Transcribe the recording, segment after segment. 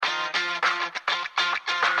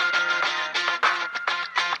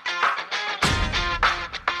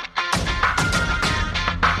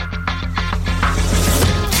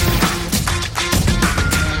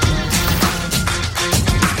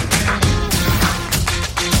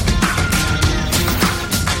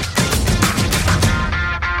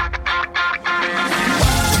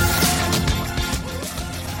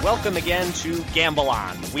Welcome again to Gamble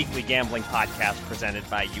On, the weekly gambling podcast presented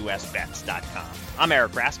by USBets.com. I'm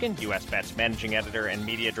Eric Raskin, USBets managing editor and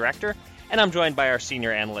media director, and I'm joined by our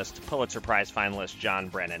senior analyst, Pulitzer Prize finalist John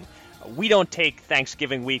Brennan. We don't take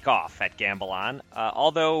Thanksgiving week off at Gamble On,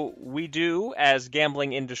 although we do, as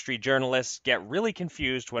gambling industry journalists, get really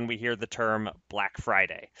confused when we hear the term Black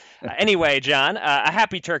Friday. Anyway, John, a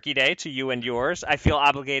happy Turkey Day to you and yours. I feel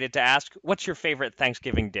obligated to ask, what's your favorite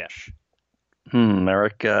Thanksgiving dish?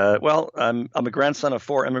 Eric. Well, I'm a grandson of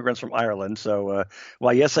 4 immigrants from Ireland, so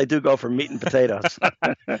while yes, I do go for meat and potatoes.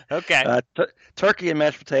 Okay. Turkey and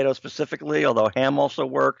mashed potatoes specifically, although ham also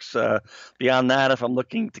works. Beyond that, if I'm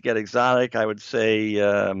looking to get exotic, I would say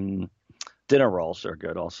dinner rolls are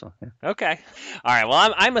good also. Yeah. Okay. All right.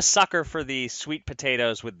 Well, I'm a sucker for the sweet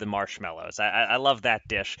potatoes with the marshmallows. I love that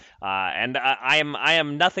dish. And I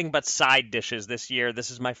am nothing but side dishes this year.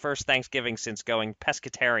 This is my first Thanksgiving since going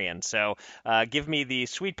pescatarian. So give me the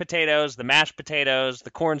sweet potatoes, the mashed potatoes,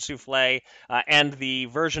 the corn souffle, and the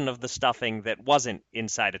version of the stuffing that wasn't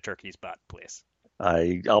inside a turkey's butt, please.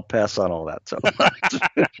 I'll pass on all that. So,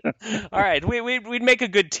 all right, we'd make a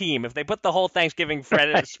good team if they put the whole Thanksgiving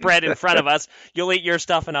spread in front of us. You'll eat your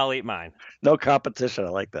stuff and I'll eat mine. No competition. I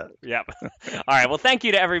like that. Yep. All right. Well, thank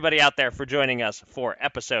you to everybody out there for joining us for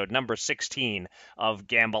episode number 16 of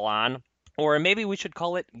Gamble On, or maybe we should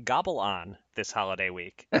call it Gobble On this holiday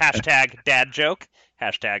week. Hashtag dad joke.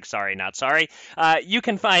 Hashtag sorry, not sorry. You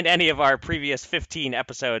can find any of our previous 15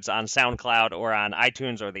 episodes on SoundCloud or on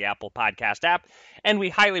iTunes or the Apple Podcast app, and we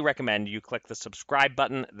highly recommend you click the subscribe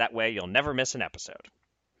button. That way you'll never miss an episode.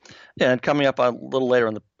 Yeah, and coming up a little later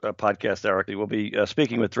in the podcast, Eric, we'll be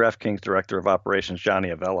speaking with DraftKings Director of Operations, Johnny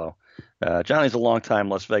Avello. Johnny's a longtime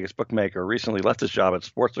Las Vegas bookmaker, recently left his job as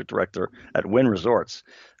Sportsbook Director at Wynn Resorts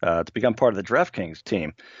to become part of the DraftKings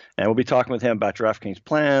team. And we'll be talking with him about DraftKings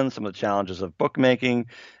plans, some of the challenges of bookmaking,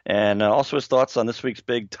 and also his thoughts on this week's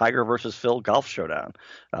big Tiger versus Phil golf showdown.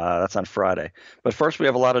 That's on Friday. But first, we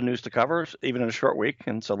have a lot of news to cover, even in a short week,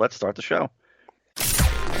 and so let's start the show.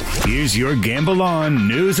 Here's your Gamble On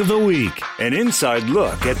News of the Week, an inside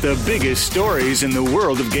look at the biggest stories in the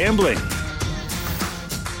world of gambling.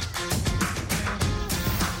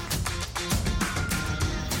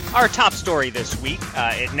 Our top story this week,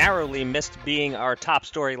 it narrowly missed being our top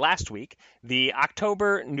story last week. The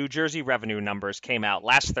October New Jersey revenue numbers came out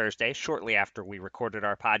last Thursday, shortly after we recorded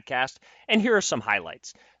our podcast, and here are some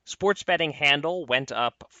highlights. Sports betting handle went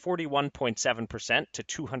up 41.7% to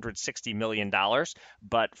 $260 million,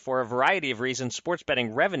 but for a variety of reasons, sports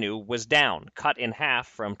betting revenue was down, cut in half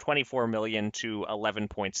from $24 million to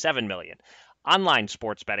 $11.7 million. Online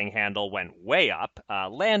sports betting handle went way up.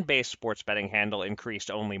 Land-based sports betting handle increased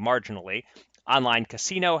only marginally. Online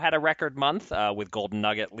casino had a record month, with Golden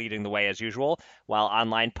Nugget leading the way as usual, while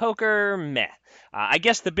online poker, meh. I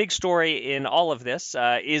guess the big story in all of this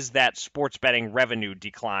is that sports betting revenue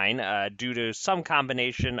decline due to some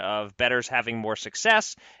combination of bettors having more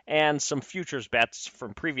success and some futures bets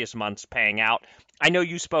from previous months paying out. I know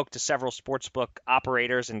you spoke to several sportsbook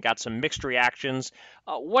operators and got some mixed reactions.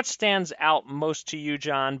 What stands out most to you,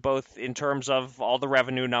 John, both in terms of all the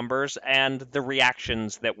revenue numbers and the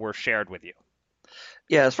reactions that were shared with you?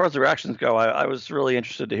 Yeah, as far as the reactions go, I was really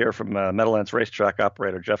interested to hear from Meadowlands racetrack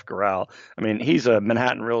operator Jeff Corral. I mean, he's a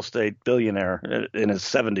Manhattan real estate billionaire in his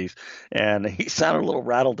 70s, and he sounded a little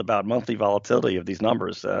rattled about monthly volatility of these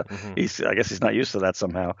numbers. I guess he's not used to that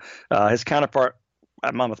somehow. His counterpart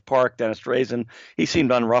at Monmouth Park, Dennis Drazen, he seemed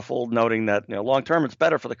unruffled, noting that long term it's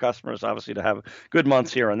better for the customers, obviously, to have good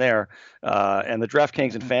months here and there. And the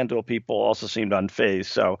DraftKings and FanDuel people also seemed unfazed.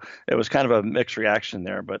 So it was kind of a mixed reaction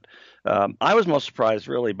there. But I was most surprised,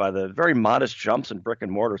 really, by the very modest jumps in brick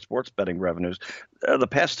and mortar sports betting revenues the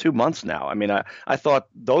past 2 months now. I mean, I thought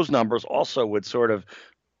those numbers also would sort of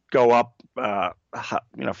go up,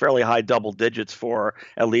 fairly high double digits for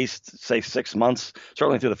at least, say, 6 months,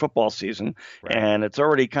 certainly through the football season. Right. And it's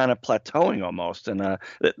already kind of plateauing almost. And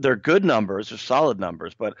they're good numbers, they're solid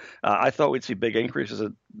numbers, but I thought we'd see big increases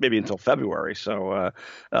maybe until February. So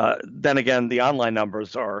then again, the online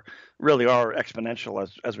numbers really are exponential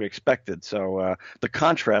as we expected. So the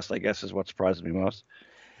contrast, I guess, is what surprised me most.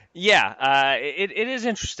 Yeah, it is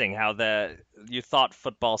interesting how you thought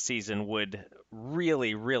football season would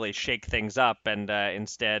really, really shake things up, and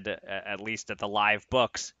instead, at least at the live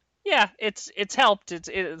books, yeah, it's helped.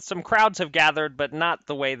 Some crowds have gathered, but not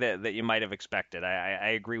the way that you might have expected. I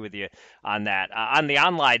agree with you on that. On the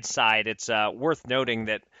online side, it's worth noting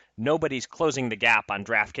that nobody's closing the gap on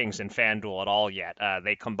DraftKings and FanDuel at all yet.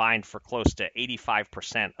 They combined for close to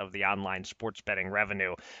 85% of the online sports betting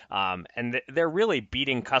revenue, and they're really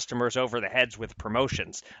beating customers over the heads with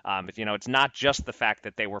promotions. It's not just the fact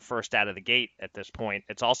that they were first out of the gate at this point.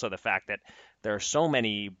 It's also the fact that there are so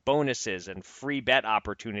many bonuses and free bet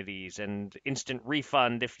opportunities and instant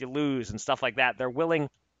refund if you lose and stuff like that. They're willing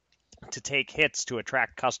to take hits to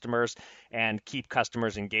attract customers and keep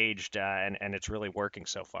customers engaged, and it's really working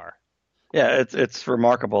so far. Yeah, it's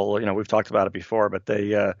remarkable. We've talked about it before, but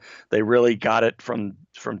they really got it from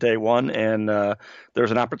day one, and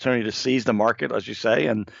there's an opportunity to seize the market, as you say,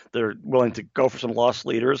 and they're willing to go for some loss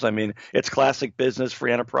leaders. I mean, it's classic business,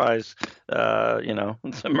 free enterprise.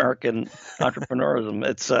 It's American entrepreneurism.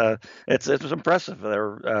 It's impressive.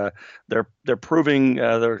 They're proving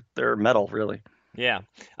their mettle, really. Yeah,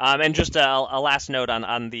 and just a last note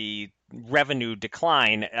on the revenue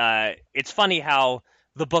decline. It's funny how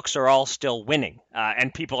the books are all still winning,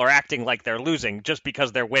 and people are acting like they're losing just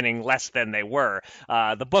because they're winning less than they were.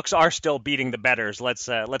 The books are still beating the bettors. Let's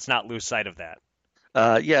not lose sight of that.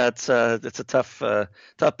 Yeah, it's a tough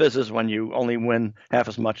business when you only win half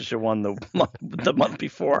as much as you won the month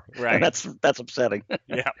before. Right, and that's upsetting.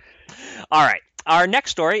 Yeah. All right. Our next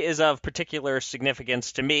story is of particular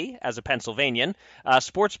significance to me as a Pennsylvanian.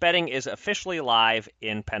 Sports betting is officially live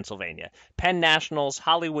in Pennsylvania. Penn National's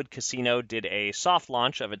Hollywood Casino did a soft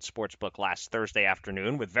launch of its sportsbook last Thursday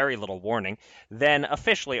afternoon with very little warning, then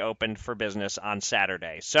officially opened for business on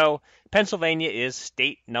Saturday. So Pennsylvania is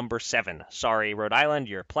state number 7. Sorry, Rhode Island,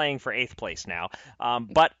 you're playing for 8th place now.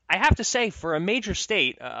 But I have to say, for a major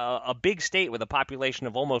state, a big state with a population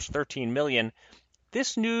of almost 13 million,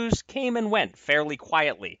 this news came and went fairly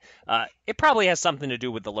quietly. It probably has something to do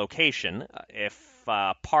with the location. If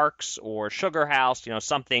Parks or Sugar House,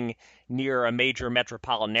 something near a major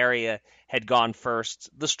metropolitan area had gone first,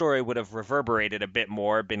 the story would have reverberated a bit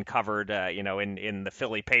more, been covered, in the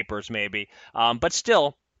Philly papers maybe. But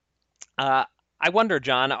still, I wonder,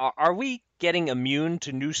 John, are we getting immune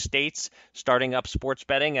to new states starting up sports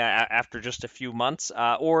betting after just a few months?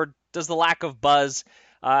 Or does the lack of buzz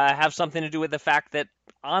have something to do with the fact that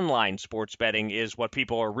online sports betting is what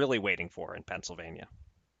people are really waiting for in Pennsylvania?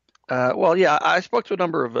 Well, yeah, I spoke to a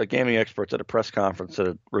number of gaming experts at a press conference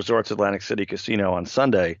at Resorts Atlantic City Casino on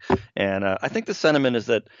Sunday, and I think the sentiment is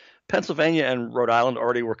that Pennsylvania and Rhode Island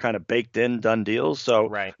already were kind of baked in, done deals. So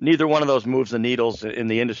right. Neither one of those moves the needles in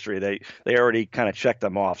the industry. They already kind of checked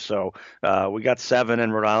them off. So we got 7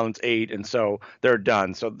 and Rhode Island's 8, and so they're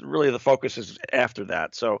done. So really the focus is after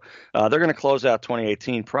that. So they're going to close out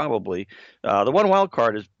 2018 probably. The one wild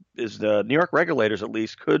card is the New York regulators at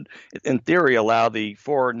least could, in theory, allow the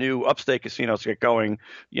 4 new upstate casinos to get going,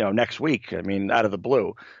 next week. I mean, out of the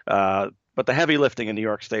blue. But the heavy lifting in New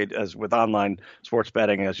York State, as with online sports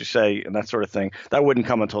betting, as you say, and that sort of thing, that wouldn't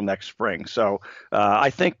come until next spring. So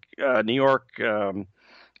I think New York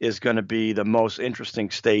is going to be the most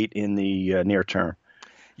interesting state in the near term.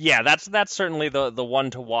 Yeah, that's certainly the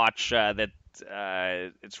one to watch. That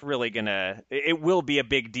it's really it will be a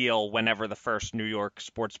big deal whenever the first New York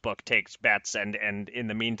sportsbook takes bets, and in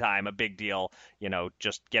the meantime, a big deal,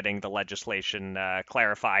 just getting the legislation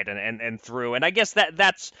clarified and through. And I guess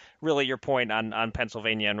that's really your point on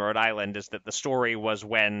Pennsylvania and Rhode Island, is that the story was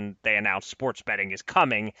when they announced sports betting is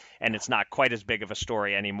coming, and it's not quite as big of a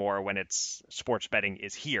story anymore when it's sports betting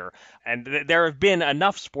is here. And there have been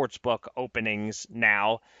enough sportsbook openings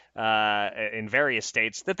now in various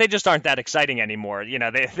states that they just aren't that exciting anymore.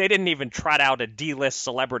 They didn't even trot out a D-list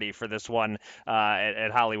celebrity for this one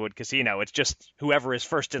at Hollywood Casino. It's just whoever is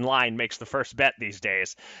first in line makes the first bet these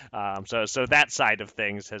days. So that side of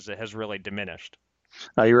things has really diminished.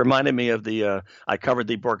 You reminded me of I covered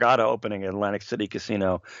the Borgata opening at Atlantic City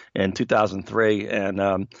Casino in 2003,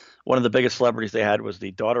 and one of the biggest celebrities they had was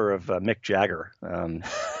the daughter of Mick Jagger.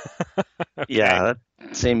 Okay. Yeah,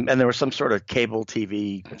 that seemed, and there was some sort of cable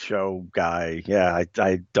TV show guy. Yeah,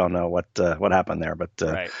 I don't know what happened there, but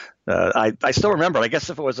right. I still remember. I guess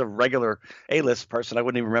if it was a regular A-list person, I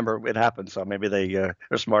wouldn't even remember it happened. So maybe they are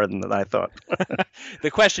smarter than I thought.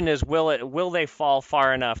 The question is, will they fall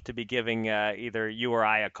far enough to be giving either you or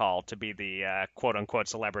I a call to be the quote unquote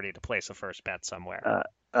celebrity to place a first bet somewhere?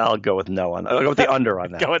 I'll go with no on. I'll go with the under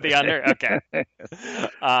on that. Go with the under? Okay.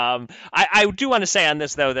 I do want to say on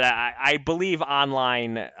this, though, that I believe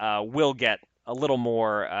online will get a little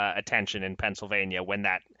more attention in Pennsylvania when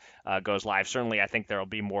that goes live. Certainly, I think there will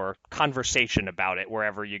be more conversation about it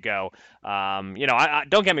wherever you go.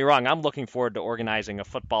 Don't get me wrong. I'm looking forward to organizing a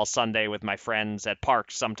football Sunday with my friends at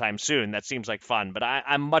parks sometime soon. That seems like fun, but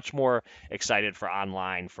I'm much more excited for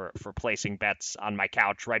online, for placing bets on my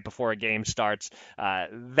couch right before a game starts.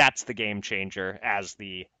 That's the game changer, as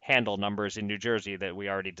the handle numbers in New Jersey that we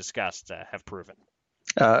already discussed have proven.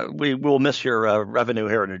 We will miss your revenue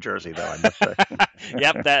here in New Jersey, though, I must say.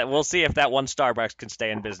 Yep, we'll see if that one Starbucks can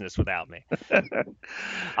stay in business without me.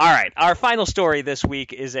 All right, our final story this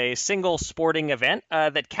week is a single sporting event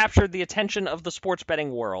that captured the attention of the sports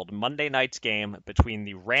betting world. Monday night's game between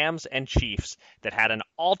the Rams and Chiefs that had an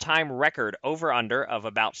all-time record over-under of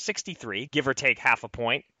about 63, give or take half a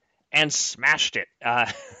point, and smashed it.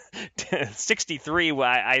 63,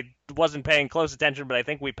 I wasn't paying close attention, but I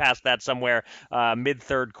think we passed that somewhere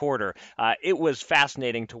mid-third quarter. It was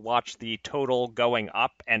fascinating to watch the total going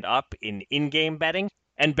up and up in in-game betting,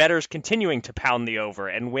 and bettors continuing to pound the over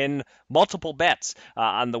and win multiple bets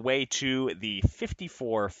on the way to the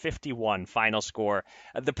 54-51 final score.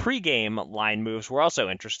 The pregame line moves were also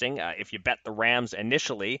interesting. If you bet the Rams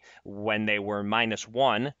initially when they were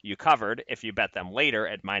 -1, you covered. If you bet them later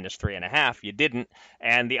at -3.5, you didn't.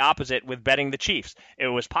 And the opposite with betting the Chiefs. It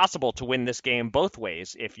was possible to win this game both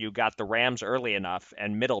ways if you got the Rams early enough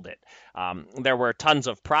and middled it. There were tons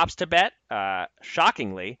of props to bet.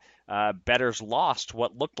 Shockingly, bettors lost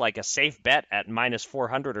what looked like a safe bet at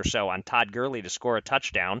 -400 or so on Todd Gurley to score a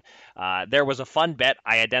touchdown. There was a fun bet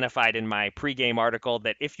I identified in my pregame article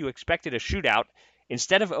that if you expected a shootout,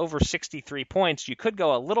 instead of over 63 points, you could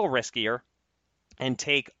go a little riskier and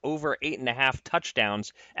take over 8.5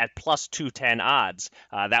 touchdowns at plus 210 odds.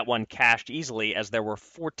 That one cashed easily as there were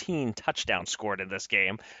 14 touchdowns scored in this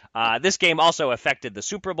game. This game also affected the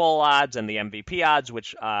Super Bowl odds and the MVP odds,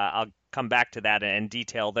 which I'll come back to that and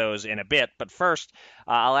detail those in a bit. But first,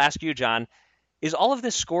 I'll ask you, John, is all of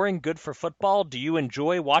this scoring good for football? Do you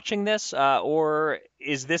enjoy watching this? Or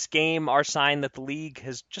is this game our sign that the league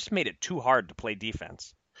has just made it too hard to play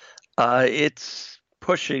defense? It's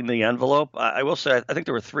pushing the envelope. I will say I think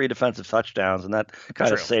there were 3 defensive touchdowns, and that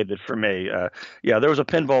kind of saved it for me. There was a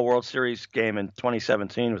Pinball World Series game in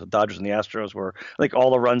 2017 with the Dodgers and the Astros where I think all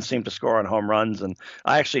the runs seemed to score on home runs, and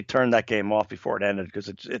I actually turned that game off before it ended because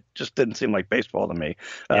it just didn't seem like baseball to me.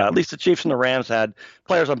 At least the Chiefs and the Rams had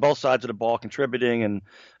players on both sides of the ball contributing, and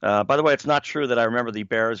by the way, it's not true that I remember the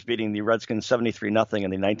Bears beating the Redskins 73-0 in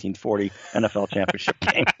the 1940 NFL championship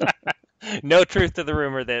game. No truth to the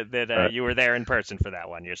rumor that right. You were there in person for that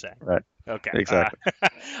one, you're saying. Right. Okay. Exactly.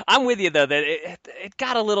 I'm with you, though, that it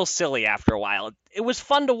got a little silly after a while. It was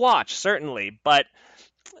fun to watch, certainly, but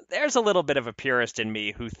there's a little bit of a purist in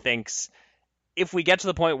me who thinks if we get to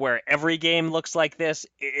the point where every game looks like this,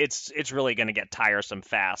 it's really going to get tiresome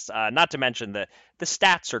fast. Not to mention the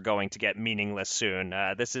stats are going to get meaningless soon.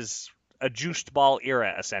 This is a juiced ball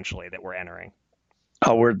era, essentially, that we're entering.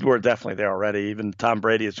 Oh, we're definitely there already. Even Tom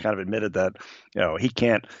Brady has kind of admitted that, he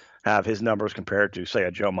can't have his numbers compared to, say, a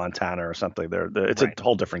Joe Montana or something. It's right. A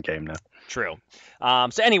whole different game now. True.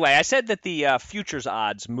 So anyway, I said that the futures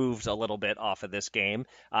odds moved a little bit off of this game.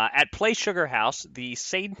 At Play Sugar House, the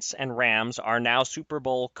Saints and Rams are now Super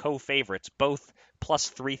Bowl co-favorites, both plus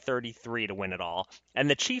 333 to win it all. And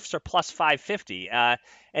the Chiefs are plus 550. And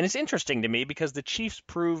it's interesting to me because the Chiefs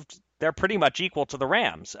proved they're pretty much equal to the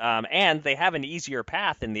Rams. And they have an easier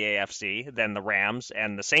path in the AFC than the Rams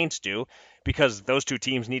and the Saints do because those two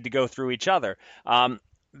teams need to go through each other.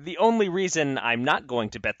 The only reason I'm not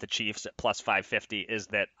going to bet the Chiefs at plus 550 is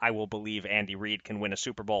that I will believe Andy Reid can win a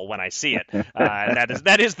Super Bowl when I see it.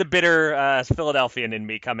 That is the bitter Philadelphian in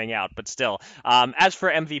me coming out, but still. As for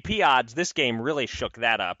MVP odds, this game really shook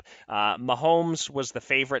that up. Mahomes was the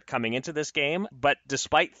favorite coming into this game, but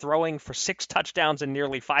despite throwing for 6 touchdowns and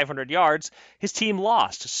nearly 500 yards, his team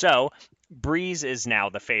lost. So Breeze is now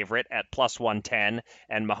the favorite at plus 110,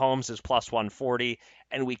 and Mahomes is plus 140,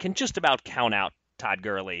 and we can just about count out Todd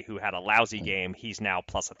Gurley, who had a lousy game. He's now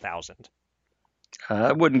plus 1,000.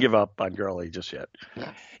 I wouldn't give up on Gurley just yet.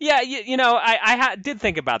 Yeah, I did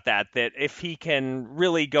think about that if he can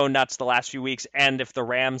really go nuts the last few weeks, and if the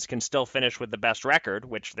Rams can still finish with the best record,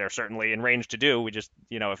 which they're certainly in range to do, we just,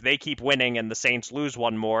 if they keep winning and the Saints lose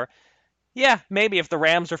one more, yeah, maybe if the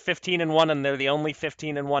Rams are 15-1 and they're the only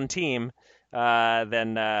 15-1 team,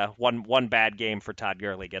 then one bad game for Todd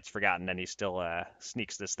Gurley gets forgotten and he still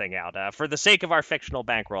sneaks this thing out. For the sake of our fictional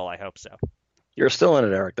bankroll, I hope so. You're still in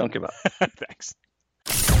it, Eric. Don't give up. Thanks.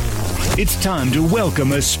 It's time to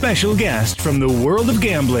welcome a special guest from the world of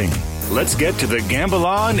gambling. Let's get to the Gamble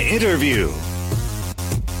On interview.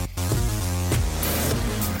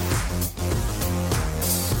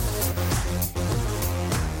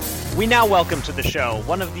 We now welcome to the show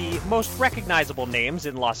one of the most recognizable names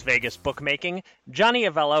in Las Vegas bookmaking. Johnny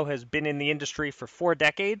Avello has been in the industry for 4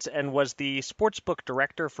 decades and was the sportsbook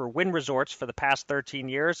director for Wynn Resorts for the past 13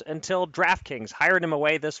 years until DraftKings hired him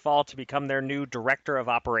away this fall to become their new director of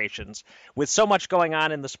operations. With so much going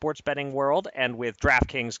on in the sports betting world and with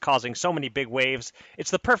DraftKings causing so many big waves, it's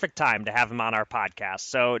the perfect time to have him on our podcast.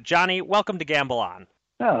 So, Johnny, welcome to Gamble On.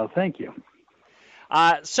 Oh, thank you.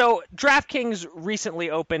 So DraftKings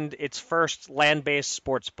recently opened its first land-based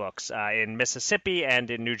sports books in Mississippi and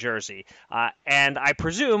in New Jersey. And I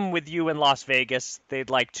presume with you in Las Vegas, they'd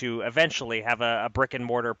like to eventually have a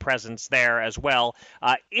brick-and-mortar presence there as well.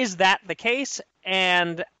 Is that the case?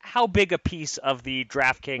 And how big a piece of the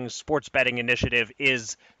DraftKings sports betting initiative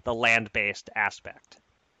is the land-based aspect?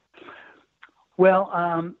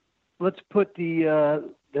 Well, let's put the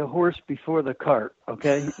horse before the cart,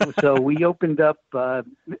 okay? So we opened up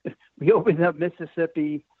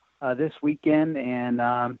Mississippi this weekend, and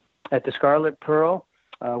at the Scarlet Pearl,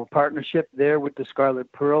 a partnership there with the Scarlet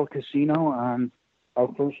Pearl Casino on our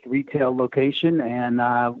first retail location. And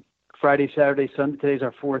Friday, Saturday, Sunday, today's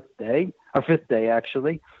our fifth day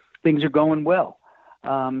actually. Things are going well,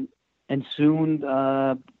 and soon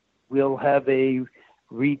we'll have a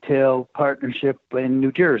retail partnership in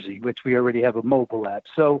New Jersey, which we already have a mobile app.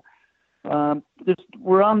 So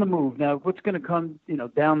we're on the move now. What's going to come,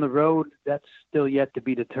 down the road, that's still yet to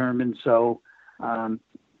be determined. So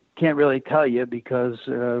can't really tell you because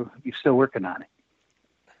you're still working on it.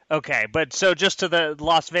 Okay, but so just to the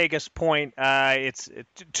Las Vegas point, it's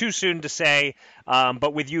too soon to say.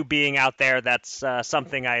 But with you being out there, that's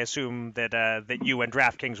something I assume that you and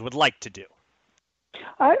DraftKings would like to do.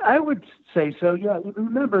 I would say so, yeah.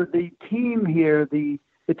 Remember, the team here, the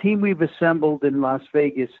team we've assembled in Las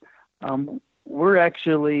Vegas, we're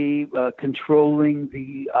actually controlling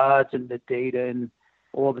the odds and the data and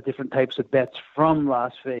all the different types of bets from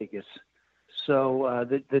Las Vegas. So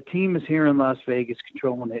the team is here in Las Vegas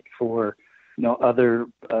controlling it for other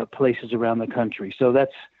places around the country. So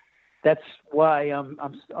that's why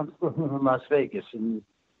I'm still in Las Vegas, and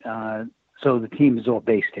so the team is all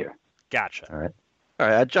based here. Gotcha. All right. All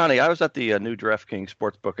right, Johnny, I was at the new DraftKings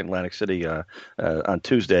Sportsbook in Atlantic City on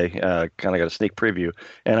Tuesday, kind of got a sneak preview,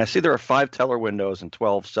 and I see there are 5 teller windows and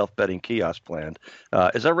 12 self-betting kiosks planned.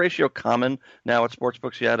 Is that ratio common now at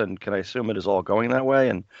sportsbooks yet, and can I assume it is all going that way?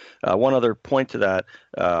 And one other point to that,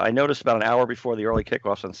 I noticed about an hour before the early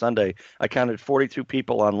kickoffs on Sunday, I counted 42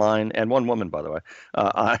 people online, and 1 woman, by the way,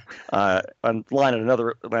 online at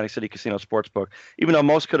another Atlantic City casino sportsbook, even though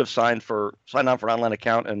most could have signed on for an online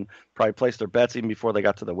account and probably placed their bets even before they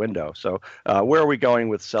got to the window. So where are we going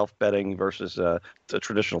with self-betting versus the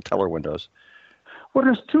traditional teller windows? Well,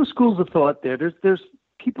 there's 2 schools of thought there. There's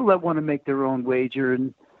people that want to make their own wager,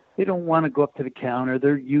 and they don't want to go up to the counter.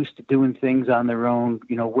 They're used to doing things on their own,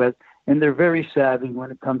 and they're very savvy when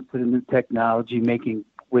it comes to the new technology. Making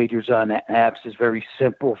wagers on apps is very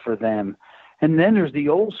simple for them. And then there's the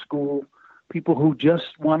old school people who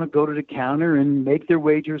just want to go to the counter and make their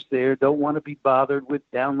wagers there, don't want to be bothered with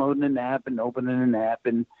downloading an app and opening an app,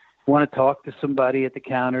 and want to talk to somebody at the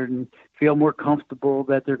counter and feel more comfortable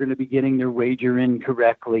that they're going to be getting their wager in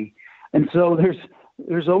correctly. And so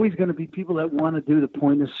there's always going to be people that want to do the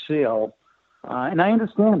point of sale. And I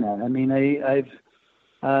understand that. I mean,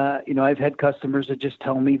 I've had customers that just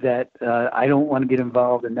tell me that I don't want to get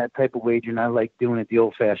involved in that type of wager, and I like doing it the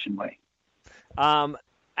old-fashioned way.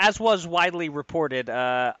 As was widely reported,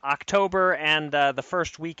 October and the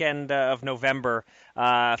first weekend of November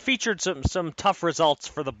featured some tough results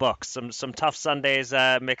for the books, some tough Sundays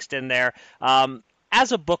mixed in there.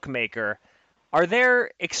 As a bookmaker, are there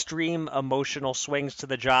extreme emotional swings to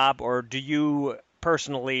the job, or do you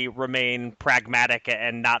personally remain pragmatic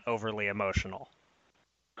and not overly emotional?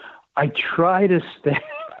 I try to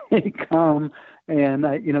stay calm,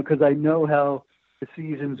 and because I know how the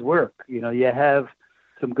seasons work. You have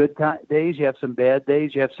some good days, you have some bad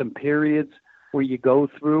days, you have some periods where you go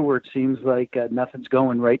through where it seems like nothing's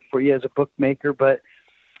going right for you as a bookmaker. But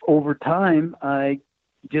over time, I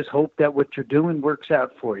just hope that what you're doing works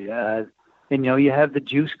out for you. And you have the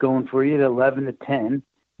juice going for you at 11 to 10,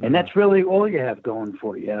 and that's really all you have going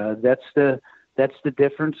for you. That's the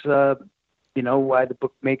difference. Why the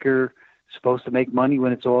bookmaker is supposed to make money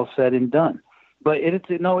when it's all said and done. But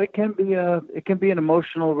it can be an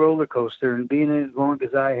emotional roller coaster, and being in it as long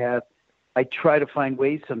as I have, I try to find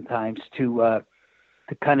ways sometimes to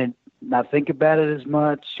kind of not think about it as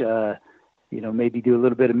much. Maybe do a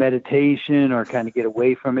little bit of meditation or kind of get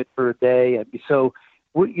away from it for a day. So,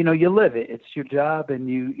 you live it. It's your job, and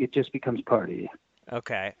it just becomes part of you.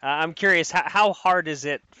 Okay. I'm curious, how hard is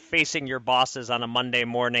it facing your bosses on a Monday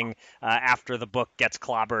morning after the book gets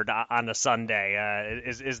clobbered on a Sunday?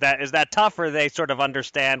 Is that tough, or they sort of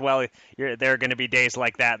understand, well, there are going to be days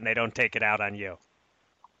like that and they don't take it out on you?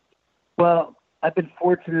 Well, I've been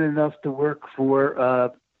fortunate enough to work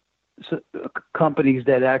for companies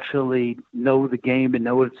that actually know the game and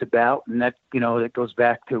know what it's about. And that, that goes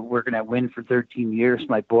back to working at Wynn for 13 years.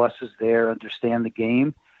 My bosses there understand the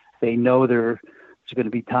game. They know there's going to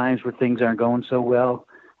be times where things aren't going so well.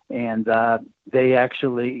 And they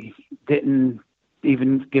actually didn't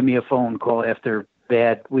even give me a phone call after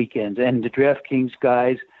bad weekends. And the DraftKings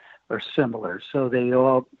guys are similar. So they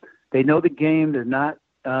know the game. They're not,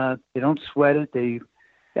 they don't sweat it.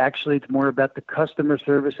 Actually, it's more about the customer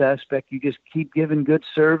service aspect. You just keep giving good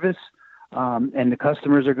service, and the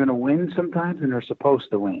customers are going to win sometimes, and they're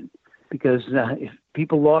supposed to win. Because if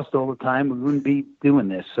people lost all the time, we wouldn't be doing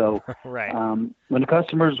this. So right. When the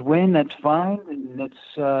customers win, that's fine. And it's,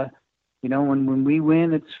 when we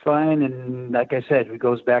win, it's fine. And like I said, it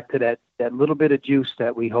goes back to that little bit of juice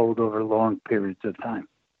that we hold over long periods of time.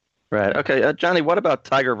 Right. Okay. Johnny, what about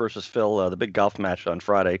Tiger versus Phil, the big golf match on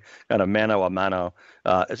Friday, kind of mano a mano?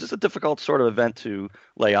 Is this a difficult sort of event to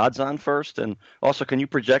lay odds on first? And also, can you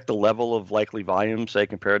project the level of likely volume, say,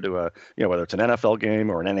 compared to whether it's an NFL game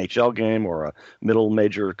or an NHL game or a middle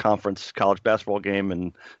major conference college basketball game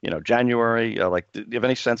in, January? Do you have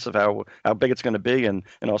any sense of how big it's going to be, and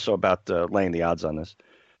also about laying the odds on this?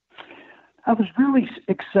 I was really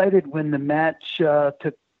excited when the match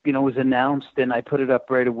was announced, and I put it up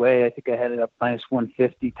right away. I think I had it up minus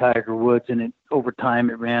 150 Tiger Woods, and over time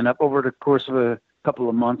it ran up. Over the course of a couple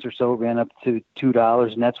of months or so, it ran up to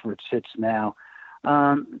 $2, and that's where it sits now.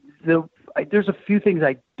 There's a few things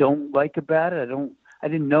I don't like about it. I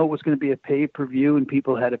didn't know it was going to be a pay-per-view, and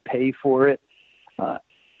people had to pay for it.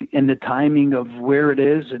 And the timing of where it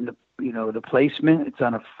is, and the placement. It's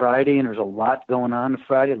on a Friday, and there's a lot going on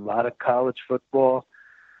Friday. A lot of college football.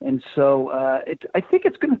 And so I think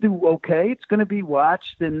it's going to do okay. It's going to be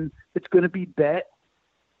watched and it's going to be bet,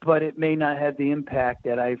 but it may not have the impact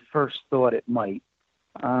that I first thought it might.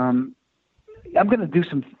 I'm going to do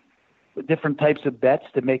some different types of bets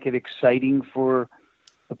to make it exciting for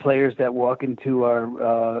the players that walk into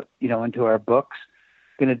our, into our books.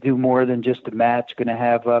 Going to do more than just a match. Going to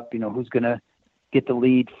have up, who's going to get the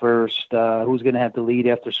lead first, who's going to have the lead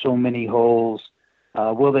after so many holes.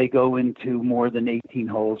 Will they go into more than 18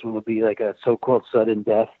 holes? Will it be like a so-called sudden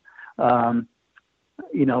death? And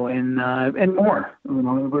more.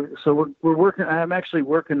 So we're working. I'm actually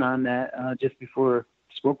working on that just before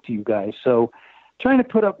I spoke to you guys. So trying to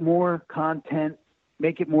put up more content,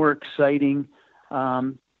 make it more exciting.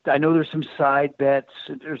 I know there's some side bets.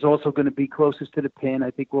 There's also going to be closest to the pin.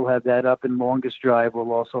 I think we'll have that up, and longest drive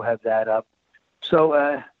we'll also have that up.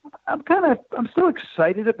 So I'm still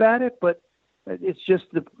excited about it, but it's just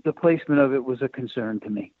the placement of it was a concern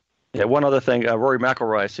to me. Yeah, one other thing, Rory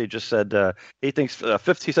McIlroy, I see, just said he thinks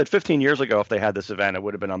he said 15 years ago if they had this event, it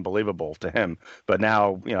would have been unbelievable to him. But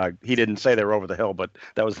now, he didn't say they were over the hill, but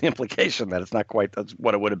that was the implication that it's not quite that's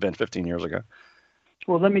what it would have been 15 years ago.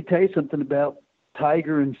 Well, let me tell you something about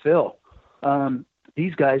Tiger and Phil.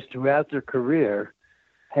 These guys throughout their career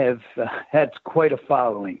have had quite a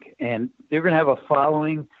following, and they're going to have a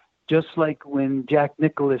following just like when Jack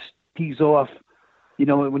Nicklaus tees off,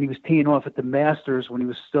 when he was teeing off at the Masters, when he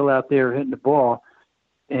was still out there hitting the ball,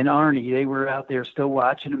 and Arnie, they were out there still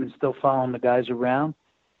watching him and still following the guys around.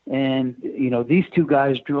 And, these two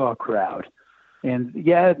guys draw a crowd. And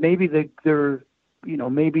yeah, maybe they're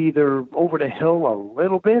over the hill a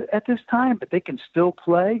little bit at this time, but they can still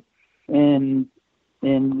play. And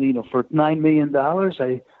for $9 million,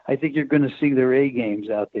 I think you're going to see their A games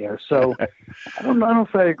out there. So I don't know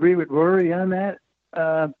if I agree with Rory on that.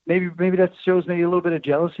 Maybe that shows me a little bit of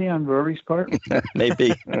jealousy on Rory's part.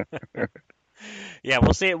 Maybe. Yeah,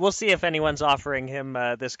 we'll see if anyone's offering him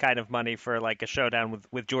this kind of money for like a showdown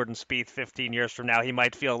with Jordan Spieth 15 years from now. He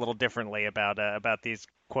might feel a little differently about these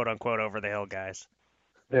quote unquote over the hill guys.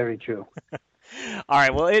 Very true. All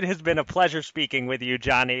right. Well, it has been a pleasure speaking with you,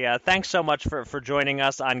 Johnny. Thanks so much for joining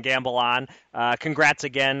us on Gamble On. Congrats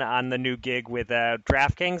again on the new gig with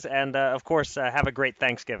DraftKings, and of course, have a great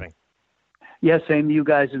Thanksgiving. Yes, same to you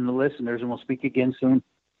guys and the listeners, and we'll speak again soon.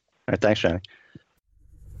 All right, thanks, Johnny.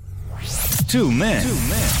 Two men.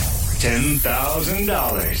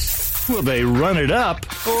 $10,000. Will they run it up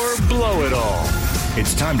or blow it all?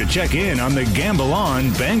 It's time to check in on the Gamble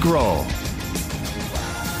On bankroll.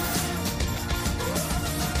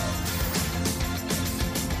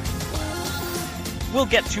 We'll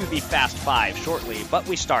get to the Fast Five shortly, but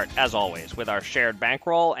we start, as always, with our shared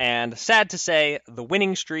bankroll. And sad to say, the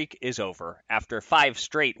winning streak is over. After 5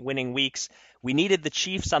 straight winning weeks, we needed the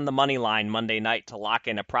Chiefs on the money line Monday night to lock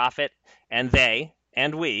in a profit, and they,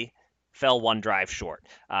 and we, fell one drive short.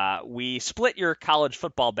 We split your college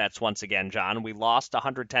football bets once again, John. We lost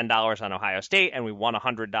 $110 on Ohio State, and we won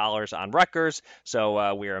 $100 on Rutgers,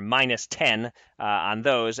 so we are minus 10 on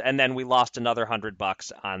those, and then we lost another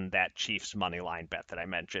 $100 on that Chiefs money line bet that I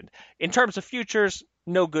mentioned. In terms of futures,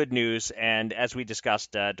 no good news, and as we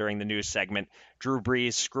discussed during the news segment, Drew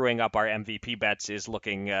Brees screwing up our MVP bets is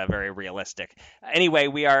looking very realistic. Anyway,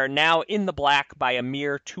 we are now in the black by a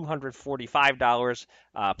mere $245,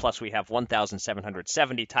 plus we have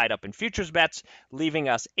 $1,770 tied up in futures bets, leaving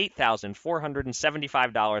us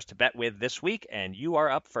 $8,475 to bet with this week, and you are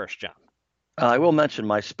up first, John. I will mention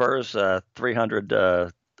my Spurs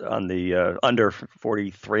 300 on the under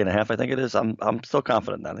 43.5, I think it is. I'm still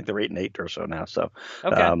confident in that. I think they're 8-8 or so now. So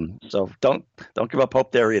okay. So don't give up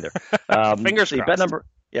hope there either. Fingers crossed.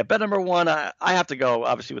 Bet number one, I have to go,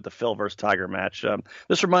 obviously, with the Phil versus Tiger match.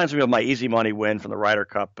 This reminds me of my easy money win from the Ryder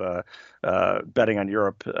Cup betting on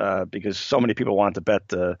Europe because so many people want to bet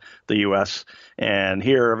the U.S., and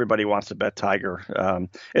here everybody wants to bet Tiger.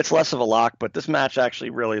 It's less of a lock, but this match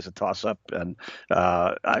actually really is a toss-up, and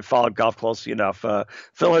I followed golf closely enough.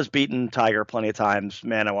 Phil has beaten Tiger plenty of times,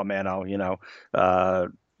 mano a mano,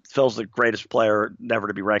 Phil's the greatest player never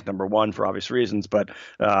to be ranked number one for obvious reasons, but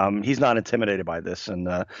he's not intimidated by this.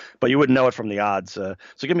 But you wouldn't know it from the odds. So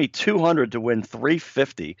give me 200 to win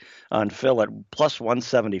 350 on Phil at plus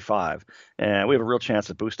 175, and we have a real chance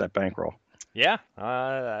to boost that bankroll. Yeah,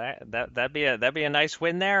 that'd be a nice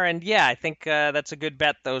win there, and yeah, I think that's a good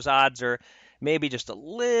bet. Those odds are maybe just a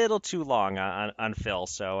little too long on Phil.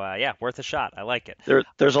 So, yeah, worth a shot. I like it.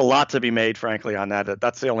 There's a lot to be made, frankly, on that.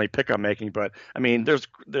 That's the only pick I'm making. But, I mean, there's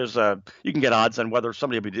you can get odds on whether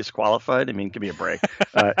somebody will be disqualified. I mean, give me a break.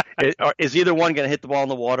 Is either one going to hit the ball in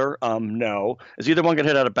the water? No. Is either one going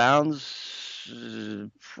to hit out of bounds?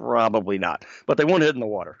 Probably not. But they won't hit in the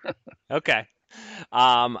water. Okay.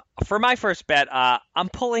 For my first bet, I'm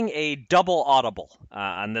pulling a double audible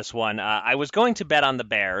on this one. I was going to bet on the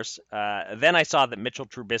Bears. Then I saw that Mitchell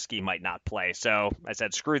Trubisky might not play, so I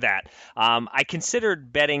said, screw that. I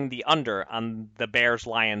considered betting the under on the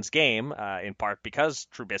Bears-Lions game, in part because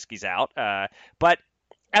Trubisky's out. But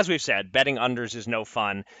as we've said, betting unders is no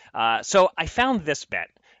fun. So I found this bet.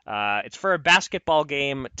 It's for a basketball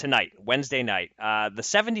game tonight, Wednesday night. The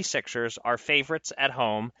 76ers are favorites at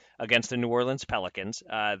home against the New Orleans Pelicans.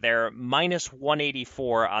 They're minus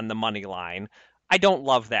 184 on the money line. I don't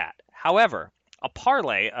love that. However, a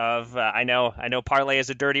parlay of, I know parlay is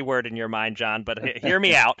a dirty word in your mind, John, but hear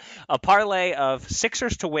me out. A parlay of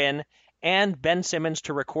Sixers to win and Ben Simmons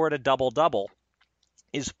to record a double-double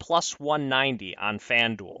is plus 190 on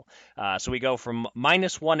FanDuel. So we go from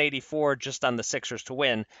minus 184 just on the Sixers to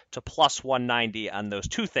win to plus 190 on those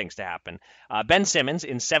two things to happen. Ben Simmons,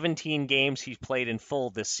 in 17 games he's played in full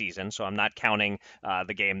this season, so I'm not counting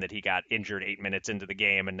the game that he got injured 8 minutes into the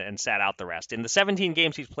game and sat out the rest. In the 17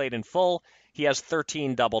 games he's played in full, he has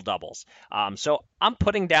 13 double-doubles. So I'm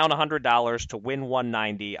putting down $100 to win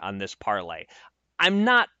 190 on this parlay. I'm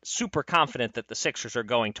not super confident that the Sixers are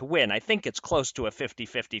going to win. I think it's close to a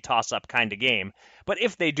 50-50 toss-up kind of game. But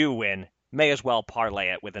if they do win, may as well parlay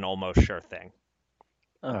it with an almost sure thing.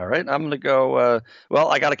 All right, I'm going to go.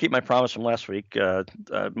 I got to keep my promise from last week.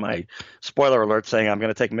 My spoiler alert saying I'm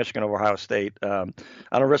going to take Michigan over Ohio State. I'm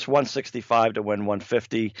going to risk 165 to win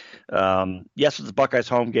 150. Yes, it's the Buckeyes'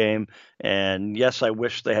 home game. And yes, I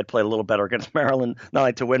wish they had played a little better against Maryland, not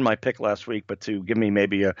only to win my pick last week, but to give me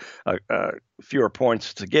maybe a fewer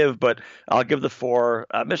points to give. But I'll give the 4.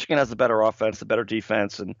 Michigan has the better offense, the better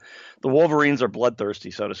defense, and the Wolverines are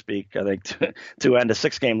bloodthirsty, so to speak, I think, to end a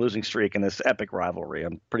 6-game losing streak in this epic rivalry.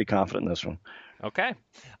 I'm pretty confident in this one. Okay.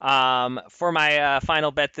 For my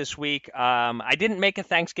final bet this week, I didn't make a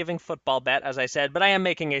Thanksgiving football bet, as I said, but I am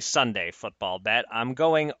making a Sunday football bet. I'm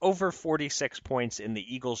going over 46 points in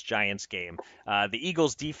the Eagles-Giants game. The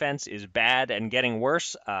Eagles' defense is bad and getting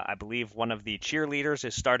worse. I believe one of the cheerleaders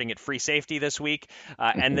is starting at free safety this week.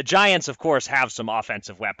 And the Giants, of course, have some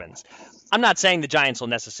offensive weapons. I'm not saying the Giants will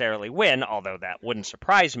necessarily win, although that wouldn't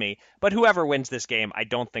surprise me. But whoever wins this game, I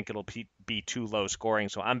don't think it'll be too low scoring.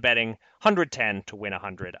 So I'm betting 110 to win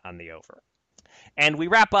 100 on the over. And we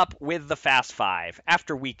wrap up with the Fast Five.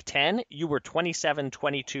 After week 10, you were 27,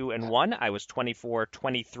 22, and 1. I was 24,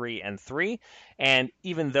 23, and 3. And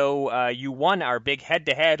even though you won our big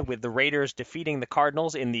head-to-head with the Raiders defeating the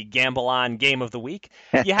Cardinals in the Gamble On Game of the Week,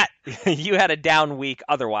 you had a down week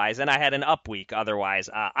otherwise, and I had an up week otherwise.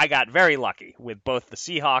 I got very lucky with both the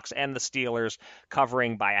Seahawks and the Steelers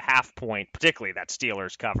covering by a half point, particularly that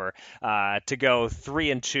Steelers cover, to go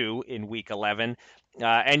 3-2 in week 11.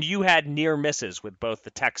 And you had near misses with both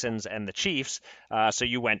the Texans and the Chiefs, so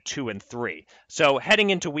you went 2-3. So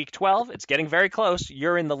heading into week 12, it's getting very close.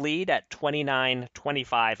 You're in the lead at 29,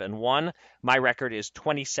 25, and 1. My record is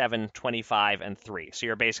 27, 25, and 3. So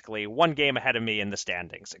you're basically one game ahead of me in the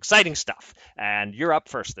standings. Exciting stuff. And you're up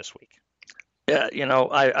first this week. Yeah,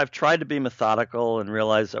 I've tried to be methodical and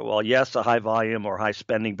realize that, well, yes, a high volume or high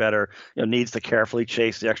spending bettor, needs to carefully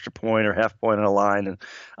chase the extra point or half point on a line. And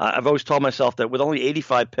I've always told myself that with only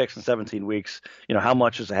 85 picks in 17 weeks, how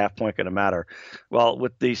much is a half point going to matter? Well,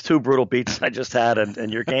 with these two brutal beats I just had,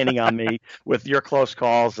 and you're gaining on me with your close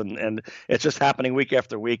calls, and it's just happening week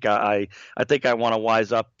after week, I think I want to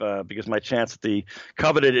wise up because my chance at the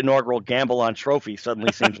coveted inaugural Gamble On trophy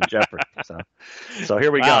suddenly seems in jeopardy. So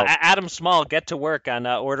here we go. Adam Small, get to work on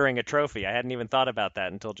ordering a trophy. I hadn't even thought about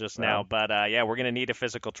that until just now. But yeah, we're going to need a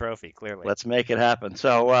physical trophy, clearly. Let's make it happen.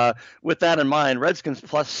 So with that in mind, Redskins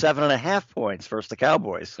plus 7.5 points versus the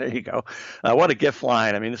Cowboys. There you go. What a gift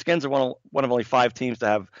line. I mean, the Skins are one of only 5 teams to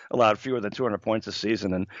have allowed fewer than 200 points this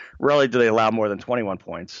season, and rarely do they allow more than 21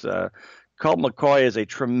 points. Colt McCoy is a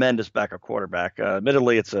tremendous backup quarterback.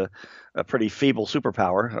 Admittedly, it's a pretty feeble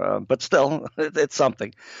superpower, but still, it's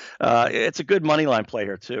something. It's a good money line play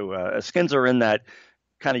here, too. Skins are in that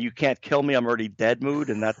kind of you can't kill me, I'm already dead mood,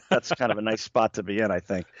 and that's kind of a nice spot to be in, I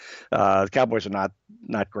think. The Cowboys are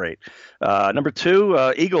not great. Number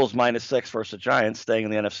 2, Eagles -6 versus the Giants, staying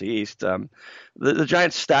in the NFC East. The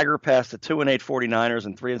Giants stagger past the 2-8 49ers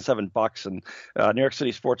and 3-7 Bucks, and New York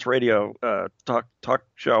City Sports Radio talk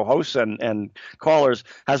show hosts and callers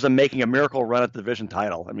has them making a miracle run at the division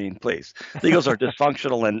title. I mean, please. The Eagles are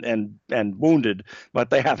dysfunctional and wounded,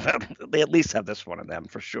 but they at least have this one in them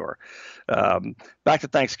for sure. Back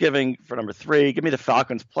to Thanksgiving for number 3. Give me the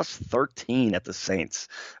Falcons plus 13 at the Saints.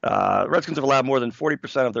 Redskins have allowed more than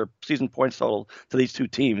 40% of their season points total to these two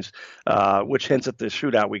teams, which hints at the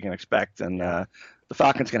shootout we can expect. And the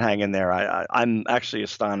Falcons can hang in there. I'm actually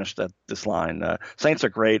astonished at this line. Saints are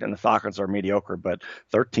great and the Falcons are mediocre, but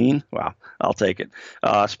 13? Wow, I'll take it.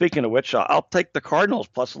 Speaking of which, I'll take the Cardinals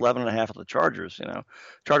plus 11.5 at the Chargers.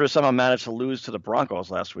 Chargers somehow managed to lose to the Broncos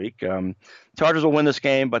last week. Chargers will win this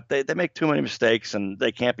game, but they make too many mistakes and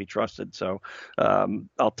they can't be trusted. So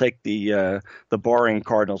I'll take the boring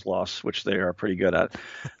Cardinals loss, which they are pretty good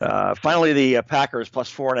at. Finally, the Packers plus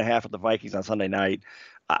 4.5 at the Vikings on Sunday night.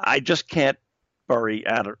 I just can't bury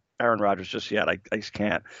Aaron Rodgers just yet. I just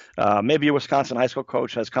can't. Maybe a Wisconsin high school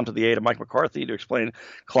coach has come to the aid of Mike McCarthy to explain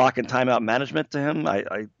clock and timeout management to him.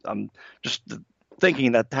 I'm just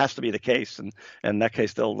thinking that has to be the case, and in that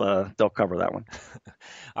case, they'll cover that one.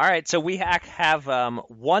 All right, so we have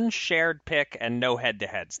one shared pick and no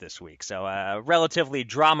head-to-heads this week, so relatively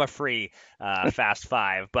drama-free Fast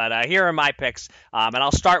Five. But here are my picks, and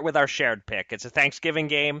I'll start with our shared pick. It's a Thanksgiving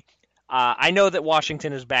game. I know that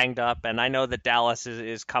Washington is banged up, and I know that Dallas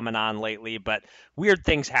is coming on lately, but weird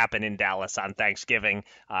things happen in Dallas on Thanksgiving.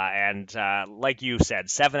 And like you said,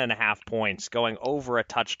 7.5 points going over a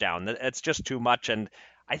touchdown. It's just too much, and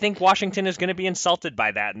I think Washington is going to be insulted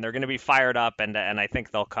by that, and they're going to be fired up, and I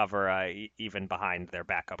think they'll cover even behind their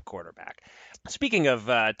backup quarterback. Speaking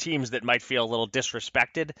of teams that might feel a little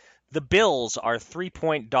disrespected, the Bills are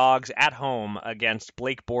 3-point dogs at home against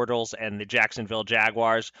Blake Bortles and the Jacksonville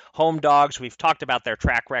Jaguars. Home dogs, we've talked about their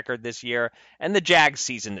track record this year, and the Jags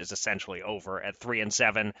season is essentially over at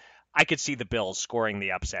 3-7. I could see the Bills scoring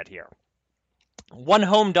the upset here. One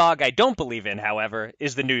home dog I don't believe in, however,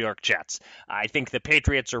 is the New York Jets. I think the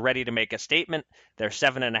Patriots are ready to make a statement. They're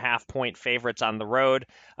 7.5-point favorites on the road.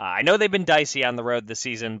 I know they've been dicey on the road this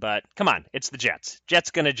season, but come on, it's the Jets.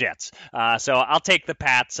 Jets gonna Jets. So I'll take the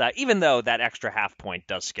Pats, even though that extra half point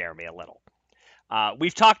does scare me a little.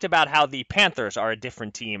 We've talked about how the Panthers are a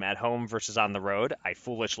different team at home versus on the road. I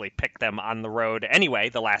foolishly picked them on the road anyway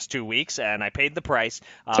the last 2 weeks, and I paid the price.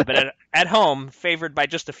 But at home, favored by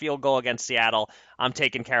just a field goal against Seattle, I'm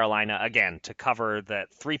taking Carolina again to cover the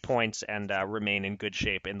 3 points and remain in good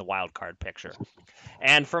shape in the wild card picture.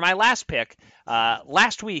 And for my last pick,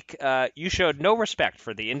 last week you showed no respect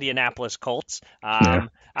for the Indianapolis Colts.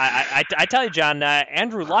 I tell you, John,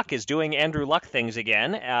 Andrew Luck is doing Andrew Luck things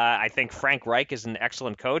again. I think Frank Reich is an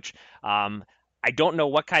excellent coach. I don't know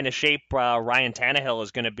what kind of shape Ryan Tannehill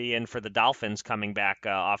is going to be in for the Dolphins coming back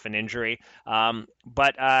off an injury.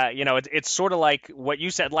 But it's sort of like what you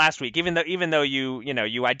said last week. Even though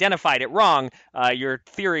you identified it wrong, your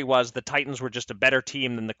theory was the Titans were just a better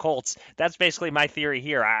team than the Colts. That's basically my theory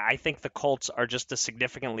here. I think the Colts are just a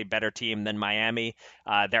significantly better team than Miami.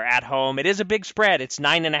 They're at home. It is a big spread. It's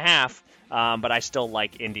 9.5, but I still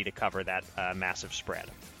like Indy to cover that massive spread.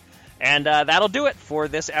 And that'll do it for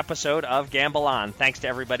this episode of Gamble On. Thanks to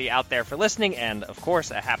everybody out there for listening, and of course,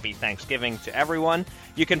 a happy Thanksgiving to everyone.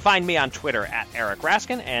 You can find me on Twitter at Eric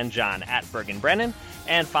Raskin and John at Bergen Brennan,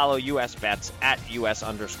 and follow US Bets at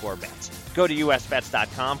US_bets. Go to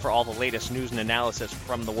usbets.com for all the latest news and analysis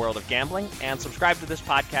from the world of gambling, and subscribe to this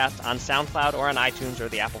podcast on SoundCloud or on iTunes or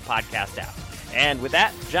the Apple Podcast app. And with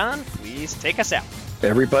that, John, please take us out.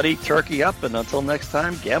 Everybody, turkey up, and until next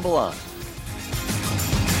time, gamble on.